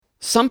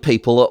Some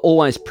people are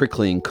always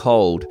prickly and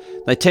cold.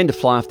 They tend to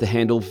fly off the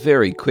handle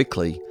very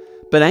quickly.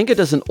 But anger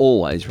doesn't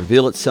always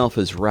reveal itself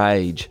as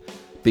rage.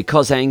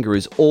 Because anger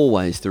is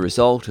always the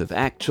result of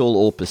actual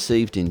or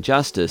perceived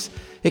injustice,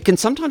 it can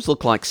sometimes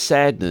look like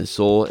sadness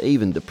or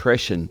even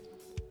depression.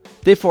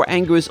 Therefore,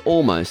 anger is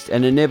almost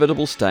an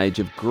inevitable stage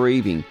of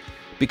grieving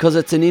because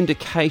it's an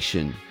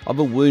indication of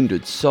a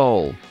wounded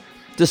soul.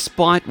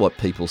 Despite what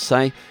people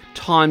say,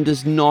 time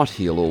does not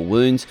heal all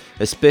wounds,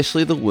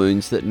 especially the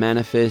wounds that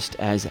manifest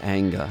as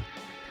anger.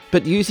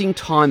 But using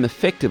time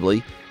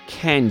effectively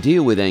can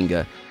deal with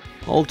anger.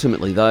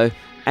 Ultimately, though,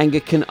 anger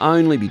can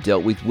only be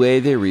dealt with where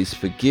there is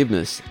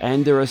forgiveness,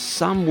 and there are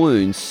some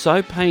wounds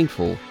so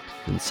painful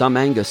and some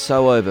anger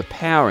so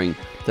overpowering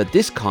that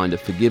this kind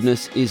of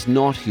forgiveness is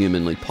not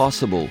humanly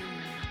possible.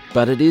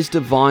 But it is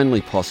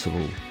divinely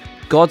possible.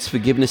 God's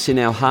forgiveness in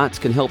our hearts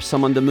can help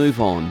someone to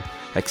move on,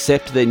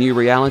 accept their new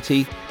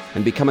reality,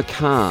 and become a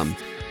calm,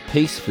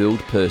 peace-filled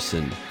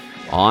person.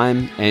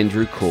 I'm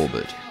Andrew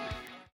Corbett.